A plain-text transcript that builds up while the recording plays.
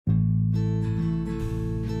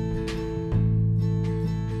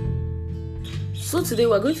So today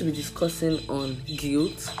we're going to be discussing on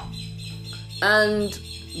guilt, and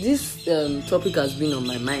this topic has been on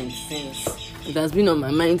my mind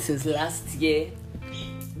since last year.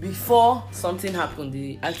 Before something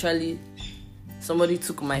happened, somebody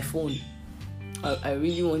took my phone. I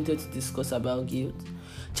really wanted to discuss about guilt.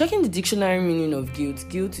 Checking the dictionary meaning of guilt.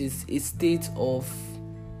 Guilt is a state of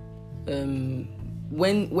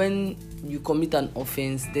when you commit an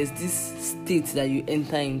offense, there's this state that you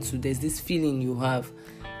enter into, there's this feeling you have.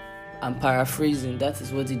 I'm paraphrasing, that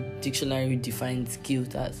is what the dictionary defines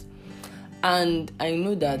guilt as. And I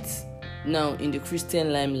know that now in the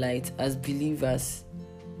Christian limelight, as believers,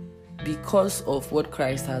 because of what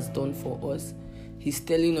Christ has done for us, He's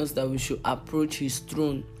telling us that we should approach His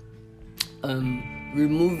throne,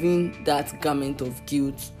 removing that garment of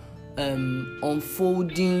guilt,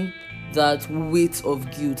 unfolding that weight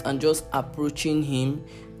of guilt, and just approaching Him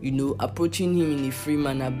in a free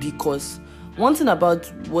manner. Because one thing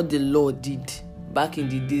about what the law did back in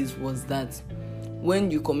the days was that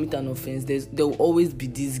when you commit an offense, there will always be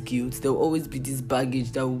this guilt, there will always be this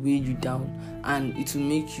baggage that will weigh you down, and it will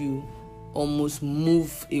make you almost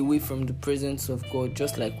move away from the presence of God,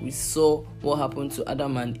 just like we saw what happened to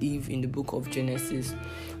Adam and Eve in the book of Genesis.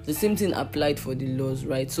 The same thing applied for the laws,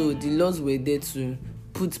 right? So the laws were there to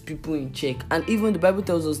put people in check, and even the Bible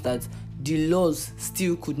tells us that the laws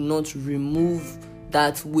still could not remove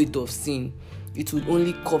that weight of sin. It would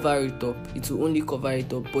only cover it up,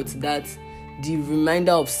 but that the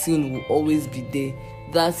reminder of sin will always be there.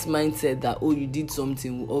 That mindset that, you did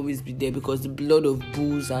something, will always be there, because the blood of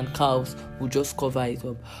bulls and cows will just cover it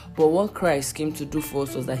up. But what Christ came to do for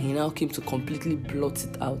us was that He now came to completely blot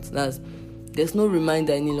it out. There's no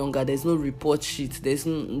reminder any longer, there's no report sheet, there's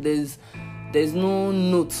no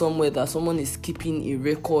note somewhere that someone is keeping a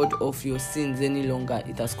record of your sins any longer.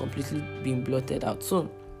 It has completely been blotted out. So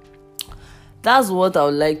that's what I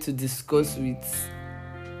would like to discuss with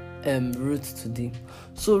Ruth today.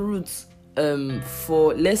 So Ruth,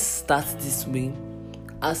 let's start this way.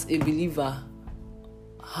 As a believer,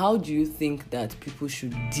 how do you think that people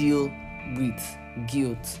should deal with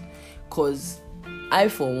guilt? Because I,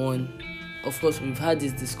 for one, of course, we've had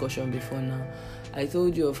this discussion before now. I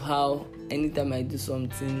told you of how anytime I do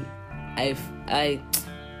something,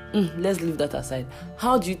 let's leave that aside.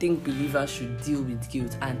 How do you think believers should deal with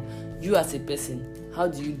guilt? And you as a person, how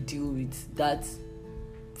do you deal with that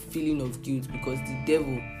feeling of guilt? Because the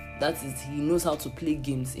devil, he knows how to play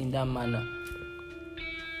games in that manner.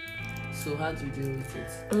 So how do you deal with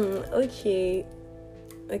it? Okay.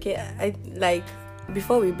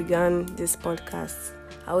 Before we began this podcast,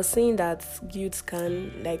 I was saying that guilt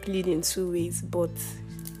can lead in two ways, but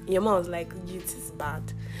your mom was like, guilt is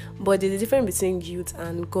bad. But there's a difference between guilt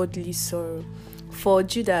and godly sorrow. For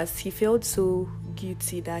Judas, he felt so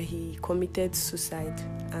guilty that he committed suicide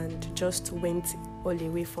and just went all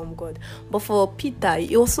away from God. But for Peter,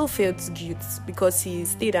 he also felt guilt because he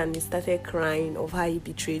stayed and he started crying of how he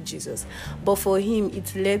betrayed Jesus. But for him,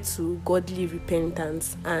 it led to godly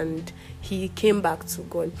repentance and he came back to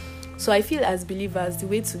God. So I feel as believers, the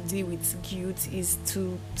way to deal with guilt is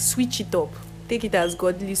to switch it up. Take it as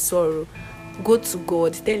godly sorrow. Go to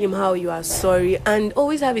God, tell Him how you are sorry, and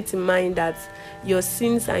always have it in mind that your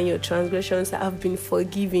sins and your transgressions have been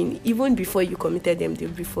forgiven. Even before you committed them, they'll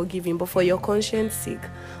be forgiven. But for your conscience sake,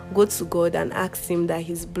 go to God and ask Him that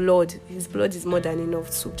His blood is more than enough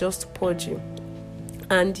to just purge you.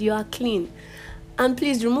 And you are clean. And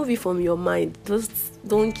please remove it from your mind. Just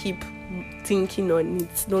don't keep thinking on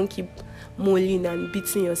it. Don't keep mulling and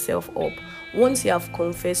beating yourself up. Once you have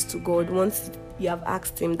confessed to God, once you have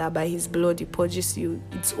asked Him that by His blood He purges you,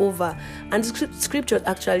 it's over. And the scripture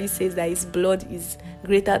actually says that His blood is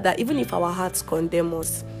greater, that even if our hearts condemn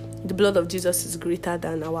us, the blood of Jesus is greater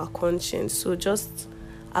than our conscience. So just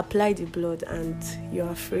apply the blood and you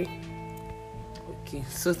are free. Okay,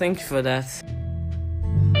 so thank you for that.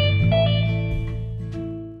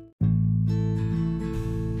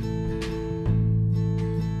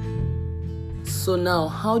 So now,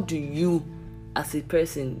 how do you as a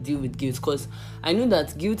person deal with guilt? Because I know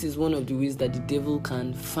that guilt is one of the ways that the devil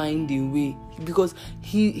can find a way, because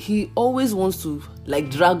he always wants to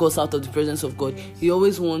drag us out of the presence of God. He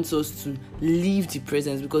always wants us to leave the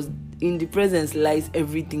presence, because in the presence lies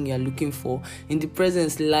everything you're looking for. In the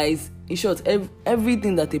presence lies, in short,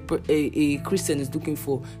 everything that a Christian is looking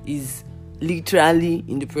for is literally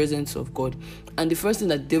in the presence of God. And the first thing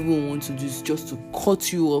that the devil wants to do is just to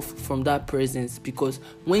cut you off from that presence, because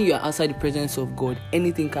when you are outside the presence of God,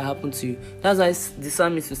 anything can happen to you. That's why the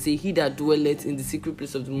psalmist will say, he that dwelleth in the secret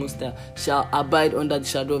place of the Most High shall abide under the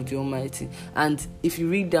shadow of the Almighty. And if you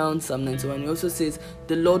read down Psalm 91, he also says,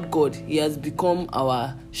 the Lord God, he has become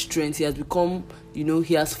our strength. He has become,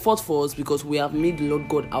 he has fought for us because we have made the Lord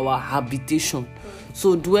God our habitation.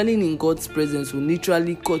 So dwelling in God's presence will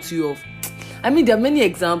literally cut you off. I mean, there are many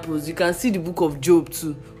examples. You can see the book of Job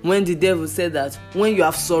too, when the devil said that when you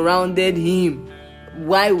have surrounded him,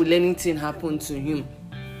 why will anything happen to him?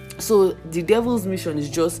 So the devil's mission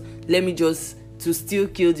is just, to steal,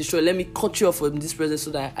 kill, destroy. Let me cut you off from this presence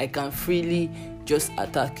so that I can freely just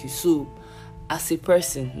attack you. So as a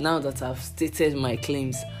person, now that I've stated my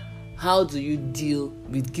claims, how do you deal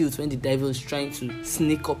with guilt when the devil is trying to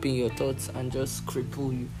sneak up in your thoughts and just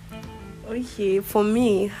cripple you? Okay, for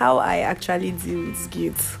me, how I actually deal with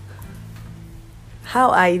guilt.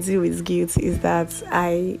 How I deal with guilt is that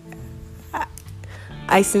I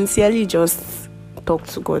sincerely just talk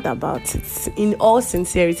to God about it. In all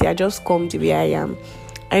sincerity, I just come the way I am.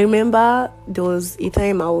 I remember there was a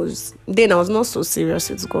time I was not so serious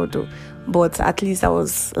with God though, but at least I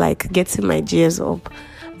was like getting my gears up,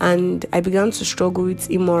 and I began to struggle with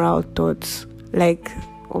immoral thoughts. Like,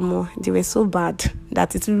 they were so bad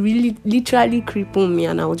that it really literally crippled me,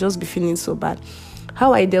 and I would just be feeling so bad.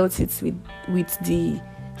 How I dealt it with the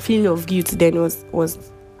feeling of guilt then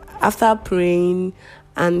was after praying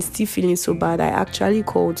and still feeling so bad, I actually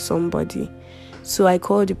called somebody. So I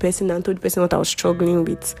called the person and told the person what I was struggling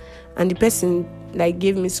with, and the person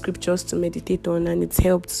gave me scriptures to meditate on, and it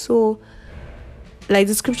helped. So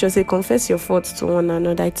the scripture say, confess your faults to one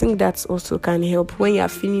another. I think that also can help when you are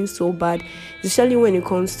feeling so bad, especially when it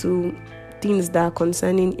comes to things that are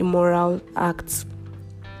concerning immoral acts.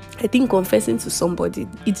 I think confessing to somebody,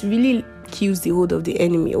 it really kills the hold of the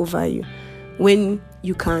enemy over you. When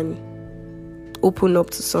you can open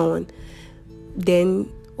up to someone, then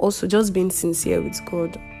also just being sincere with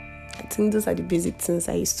God. I think those are the basic things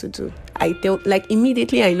I used to do. I tell,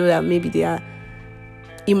 immediately I know that maybe there are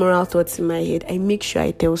immoral thoughts in my head, I make sure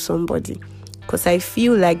I tell somebody, because I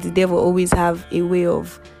feel like the devil always have a way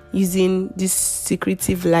of using this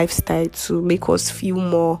secretive lifestyle to make us feel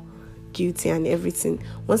more guilty and everything.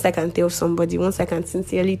 Once I can tell somebody, once I can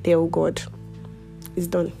sincerely tell God, it's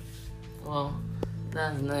done. Wow,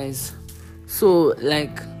 that's nice. So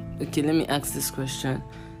okay, let me ask this question.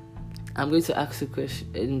 I'm going to ask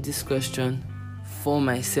this question for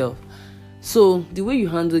myself. So the way you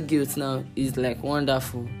handle guilt now is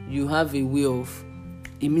wonderful. You have a way of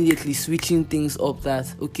immediately switching things up,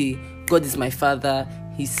 that okay, God is my father,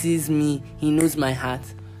 he sees me, he knows my heart.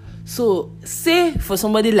 So say for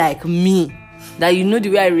somebody like me that the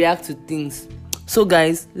way I react to things. So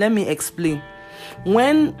guys, let me explain.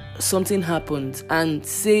 When something happens and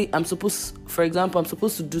say for example I'm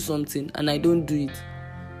supposed to do something and I don't do it,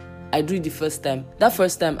 I do it the first time. That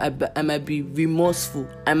first time, I might be remorseful.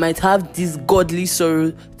 I might have this godly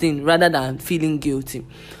sorrow thing rather than feeling guilty.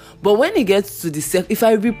 But when it gets to the if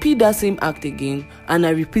I repeat that same act again and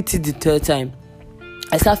I repeat it the third time,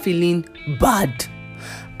 I start feeling bad.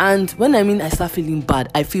 And when I start feeling bad,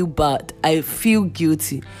 I feel bad. I feel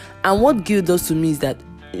guilty. And what guilt does to me is that,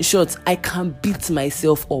 in short, I can beat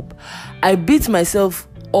myself up. I beat myself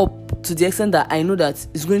up to the extent that I know that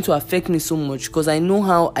it's going to affect me so much, because I know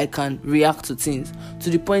how I can react to things, to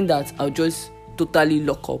the point that I'll just totally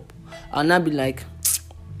lock up. I'll not be like,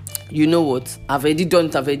 you know what, I've already done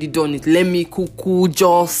it, let me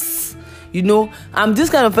just, I'm this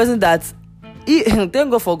kind of person that, thank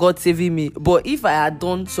God for God saving me, but if I had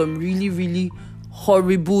done some really, really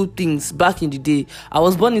horrible things back in the day, I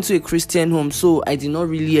was born into a Christian home, so I did not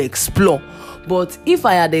really explore. But if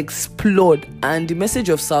I had explored and the message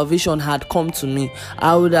of salvation had come to me,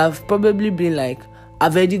 I would have probably been like,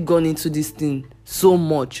 I've already gone into this thing so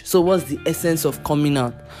much, so what's the essence of coming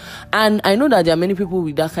out? And I know that there are many people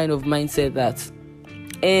with that kind of mindset that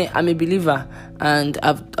I'm a believer and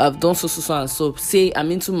I've done so and so. Say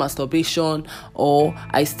I'm into masturbation, or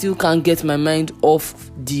I still can't get my mind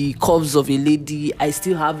off the curves of a lady, I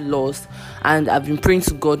still have lust, and I've been praying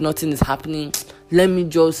to God, nothing is happening. There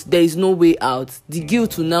is no way out. The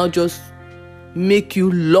guilt will now just make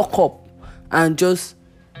you lock up and just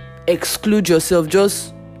exclude yourself,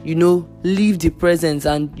 just leave the presence,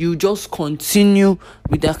 and you just continue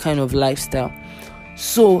with that kind of lifestyle.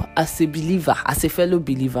 So as a believer, as a fellow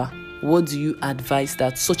believer, what do you advise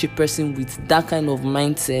that such a person with that kind of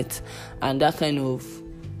mindset and that kind of,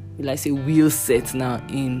 wheel set now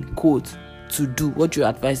in quote, to do? What do you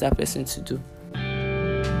advise that person to do?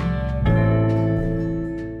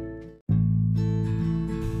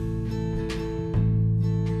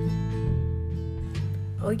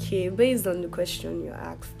 Okay, based on the question you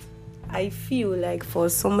asked, I feel like for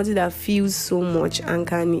somebody that feels so much and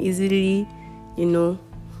can easily,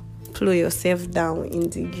 slow yourself down in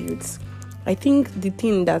the guilt, I think the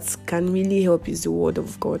thing that can really help is the Word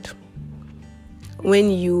of God. When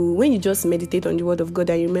you just meditate on the Word of God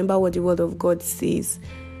and you remember what the Word of God says,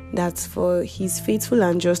 that for He's faithful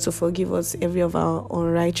and just to forgive us every of our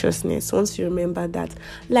unrighteousness. Once you remember that,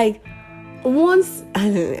 like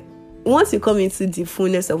once you come into the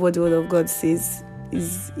fullness of what the Word of God says,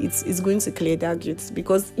 it's going to clear that guilt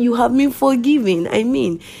because you have been forgiven. I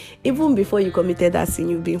mean, even before you committed that sin,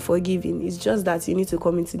 you've been forgiven. It's just that you need to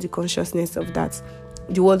come into the consciousness of that.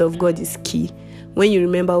 The Word of God is key. When you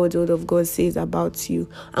remember what the Word of God says about you,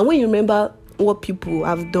 and when you remember what people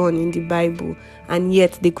have done in the Bible, and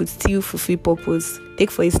yet they could still fulfill purpose. Take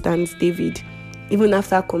for instance David. Even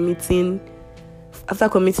after committing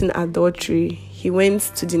adultery, he went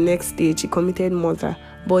to the next stage. He committed murder,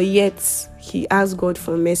 but yet he asked God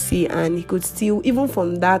for mercy, and he could still, even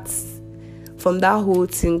from that whole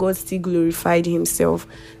thing, God still glorified Himself.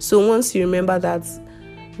 So once you remember that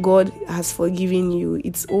God has forgiven you,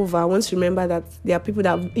 it's over. Once you remember that there are people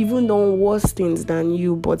that have even done worse things than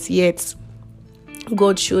you, but yet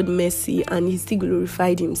God showed mercy and He still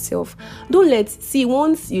glorified Himself.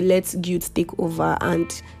 Once you let guilt take over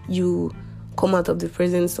and you come out of the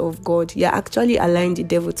presence of God, you're actually allowing the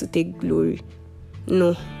devil to take glory.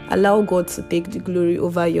 No, allow God to take the glory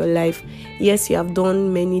over your life. Yes, you have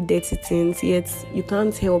done many dirty things, yet you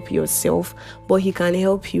can't help yourself, but He can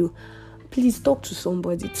help you. Please talk to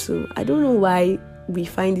somebody too. I don't know why we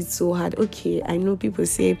find it so hard. Okay, I know people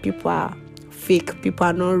say people are fake, people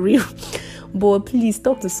are not real. But please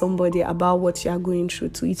talk to somebody about what you are going through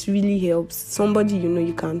too. It really helps. Somebody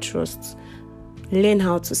you can trust. Learn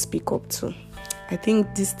how to speak up too. I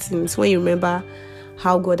think these things, when you remember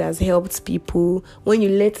how God has helped people, when you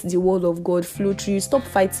let the Word of God flow through you, stop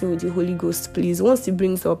fighting with the Holy Ghost, please. Once He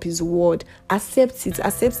brings up His Word, accept it.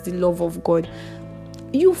 Accept the love of God.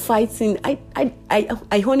 You fighting,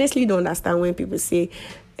 I honestly don't understand when people say,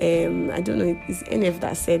 I don't know, it's NF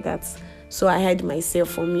that said that, so I hide myself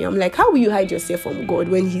from me. I'm like, how will you hide yourself from God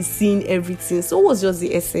when He's seeing everything? So what's just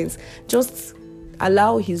the essence? Just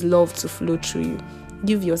allow His love to flow through you.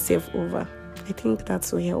 Give yourself over. I think that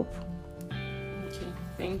will help. Okay,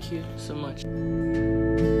 thank you so much.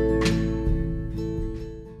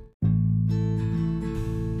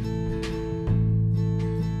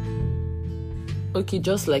 Okay,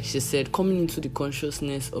 just like she said, coming into the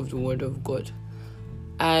consciousness of the Word of God.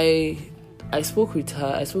 I spoke with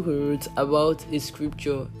Ruth about a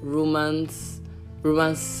scripture, Romans,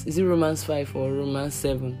 is it Romans 5 or Romans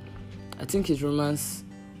 7? I think it's Romans,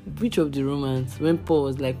 which of the Romans? When Paul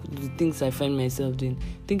was like, the things I find myself doing.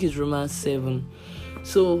 I think it's Romans 7.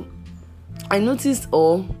 So, I noticed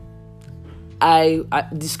the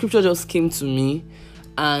scripture just came to me,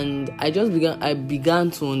 and I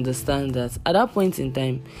began to understand that at that point in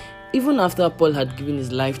time, even after Paul had given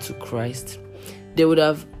his life to Christ, there would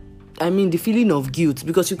have, the feeling of guilt,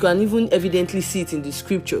 because you can even evidently see it in the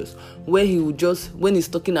scriptures, where when he's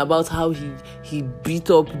talking about how he beat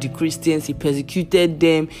up the Christians, he persecuted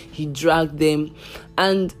them, he dragged them,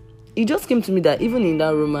 and it just came to me that even in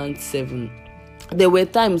that Romans 7, there were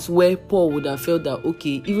times where Paul would have felt that,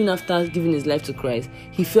 okay, even after giving his life to Christ,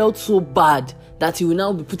 he felt so bad that he will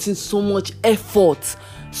now be putting so much effort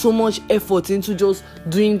into just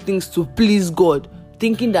doing things to please God,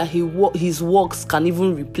 thinking that his works can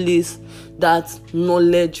even replace that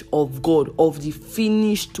knowledge of God, of the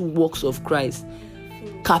finished works of Christ.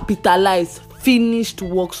 Capitalize finished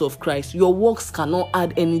works of Christ. Your works cannot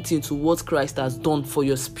add anything to what Christ has done for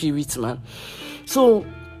your spirit, man. So,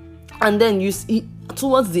 and then you see,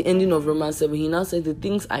 towards the ending of Romans 7, he now said, the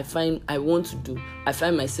things I find I want to do, I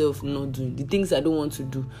find myself not doing. The things I don't want to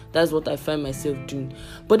do, that's what I find myself doing.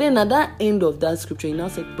 But then at that end of that scripture, he now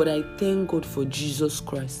said, but I thank God for Jesus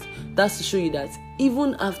Christ. That's to show you that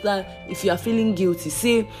even after, if you are feeling guilty,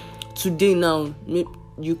 say today now,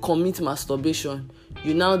 you commit masturbation,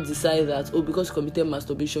 you now decide that, because you committed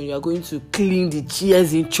masturbation, you are going to clean the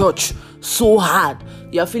chairs in church so hard.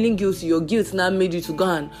 You are feeling guilty. Your guilt now made you to go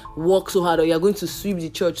and work so hard, or you are going to sweep the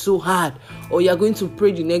church so hard, or you are going to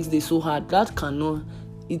pray the next day so hard.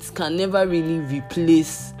 It can never really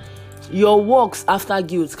replace your works after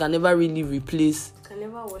guilt. Can never really replace. Can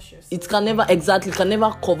never wash yourself. It can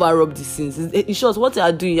never cover up the sins. In short, what you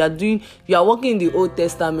are working in the Old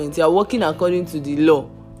Testament. You are working according to the law,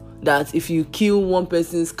 that if you kill one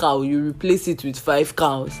person's cow, you replace it with 5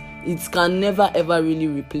 cows. It can never ever really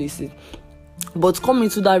replace it. But come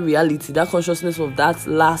into that reality, that consciousness of that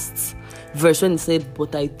last verse when he said,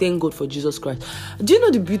 "But I thank God for Jesus Christ." Do you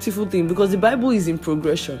know the beautiful thing? Because the Bible is in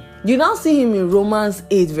progression. You now see him in Romans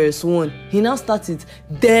 8 verse 1. He now starts it,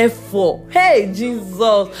 "Therefore," hey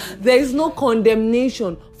Jesus, "there is no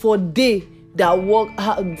condemnation for they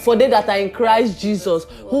that are in Christ Jesus,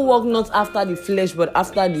 who walk not after the flesh but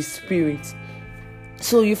after the Spirit."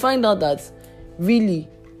 So you find out that really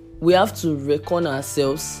we have to reckon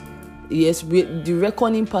ourselves. Yes, the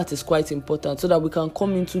reckoning part is quite important so that we can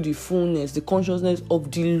come into the fullness, the consciousness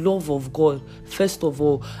of the love of God, first of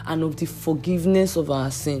all, and of the forgiveness of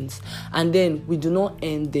our sins. And then we do not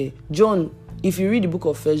end there. John, if you read the book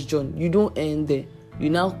of 1 John, you don't end there. You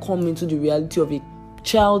now come into the reality of a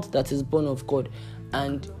child that is born of God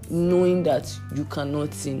and knowing that you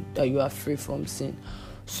cannot sin, that you are free from sin.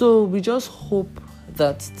 So we just hope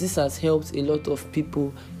that this has helped a lot of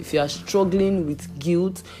people. If you are struggling with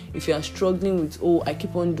guilt, if you are struggling with, "Oh, I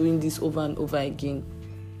keep on doing this over and over again,"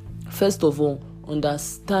 first of all,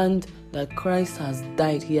 understand that Christ has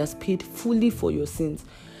died. He has paid fully for your sins.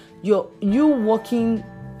 You working,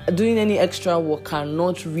 doing any extra work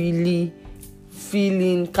cannot really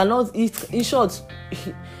in short,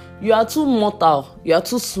 you are too mortal, you are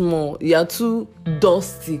too small, you are too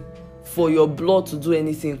dusty for your blood to do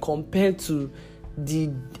anything compared to the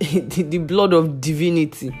blood of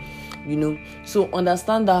divinity, So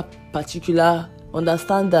understand that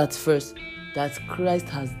first, that Christ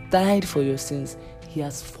has died for your sins. He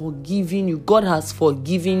has forgiven you. God has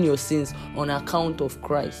forgiven your sins on account of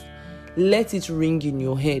Christ. Let it ring in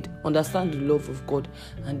your head. Understand the love of God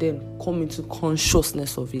and then come into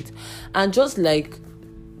consciousness of it. And just like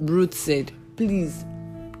Ruth said, please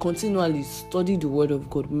continually study the word of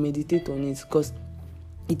God, meditate on it, because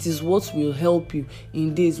it is what will help you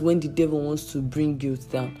in days when the devil wants to bring guilt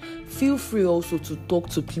down. Feel free also to talk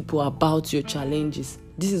to people about your challenges.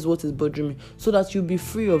 This is what is bothering me, so that you'll be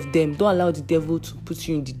free of them. Don't allow the devil to put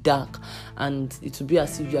you in the dark and it will be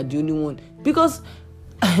as if you are the only one. Because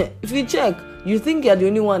if you check, you think you're the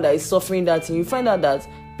only one that is suffering that thing. You find out that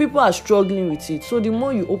people are struggling with it. So the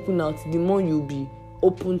more you open out, the more you'll be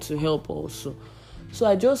open to help also. So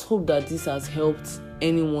I just hope that this has helped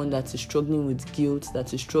anyone that is struggling with guilt,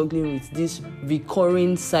 that is struggling with this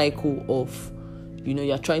recurring cycle of,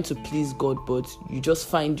 you're trying to please God, but you just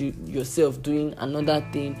find yourself doing another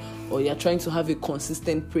thing, or you're trying to have a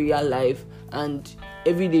consistent prayer life, and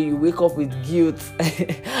every day you wake up with guilt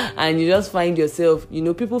and you just find yourself,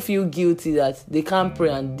 people feel guilty that they can't pray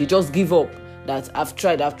and they just give up. That I've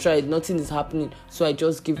tried, nothing is happening, so I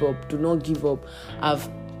just give up. Do not give up. I've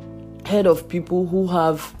heard of people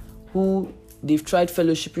who they've tried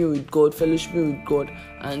fellowshipping with God,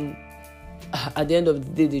 and at the end of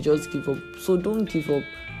the day they just give up. So don't give up.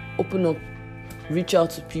 Open up, reach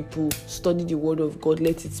out to people, study the word of God,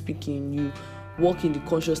 let it speak in you, walk in the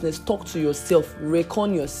consciousness, talk to yourself,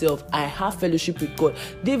 reckon yourself. I have fellowship with God.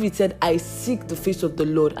 David said, "I seek the face of the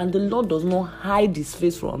Lord, and the Lord does not hide his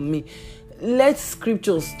face from me." Let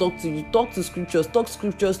scriptures talk to you. Talk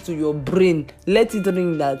scriptures to your brain. Let it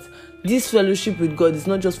ring that this fellowship with God is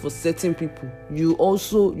not just for certain people. You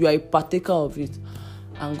are a partaker of it.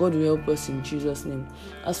 And God will help us in Jesus' name.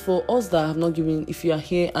 As for us that have not given, if you are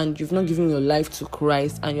here and you've not given your life to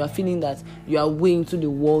Christ, and you are feeling that you are way into the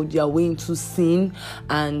world, you are way into sin,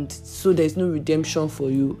 and so there's no redemption for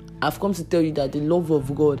you, I've come to tell you that the love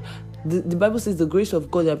of God, the Bible says the grace of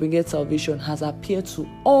God that begets salvation has appeared to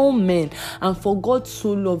all men. And for God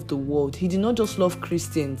so loved the world, he did not just love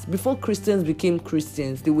Christians. Before Christians became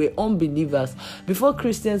Christians, they were unbelievers. Before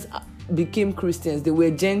Christians became Christians, they were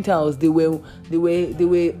Gentiles. They were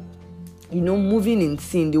moving in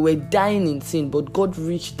sin. They were dying in sin. But God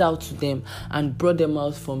reached out to them and brought them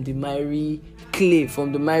out from the miry clay,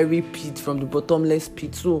 from the miry pit, from the bottomless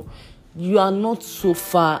pit. So you are not so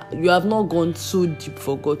far. You have not gone so deep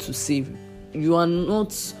for God to save. You are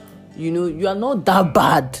not, you are not that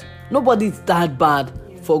bad. Nobody is that bad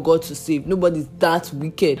for God to save. Nobody is that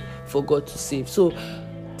wicked for God to save. So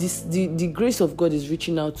the grace of God is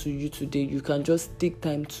reaching out to you today. You can just take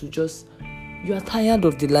time to you are tired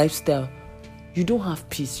of the lifestyle. You don't have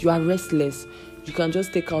peace. You are restless. You can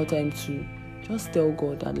just take out time to just tell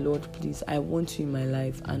God that, Lord, please, I want you in my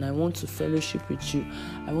life, and I want to fellowship with you.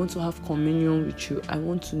 I want to have communion with you. I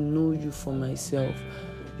want to know you for myself.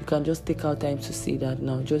 You can just take out time to say that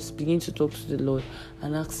now. Just begin to talk to the Lord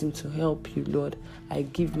and ask him to help you. Lord, I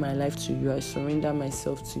give my life to you. I surrender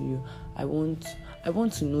myself to you. I want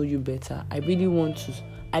to know you better. I really want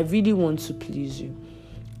to please you.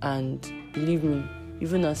 And believe me,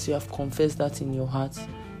 even as you have confessed that in your heart,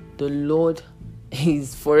 the Lord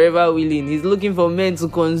is forever willing. He's looking for men to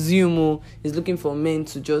consume. He's looking for men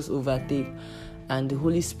to just overtake. and the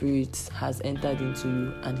Holy Spirit has entered into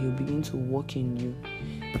you, and He'll begin to work in you.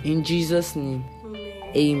 In Jesus' name,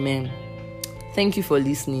 amen. Thank you for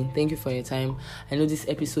listening. Thank you for your time. I know this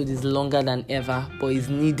episode is longer than ever, but it's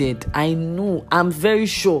needed. I know. I'm very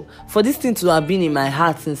sure. For this thing to have been in my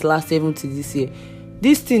heart since last 7 to this year,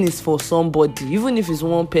 this thing is for somebody. Even if it's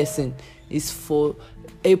one person, it's for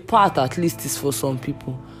a part, at least it's for some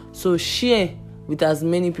people. So share with as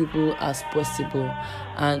many people as possible.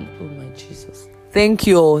 And oh my Jesus, thank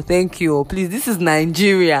you all. Please, this is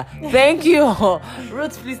Nigeria. Thank you all.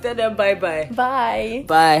 Ruth, please tell them bye.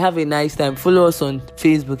 Have a nice time. Follow us on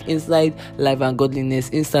Facebook, Inside Life and Godliness.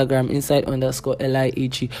 Instagram,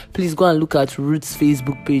 inside_LIHE. Please go and look at Ruth's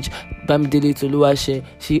Facebook page, Bamidele Toluwase.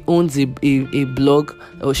 She owns a blog,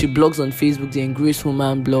 or she blogs on Facebook, the Engrace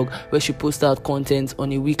Woman blog, where she posts out content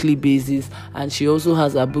on a weekly basis. And she also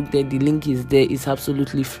has a book there. The link is there. It's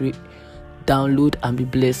absolutely free. Download and be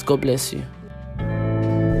blessed. God bless you.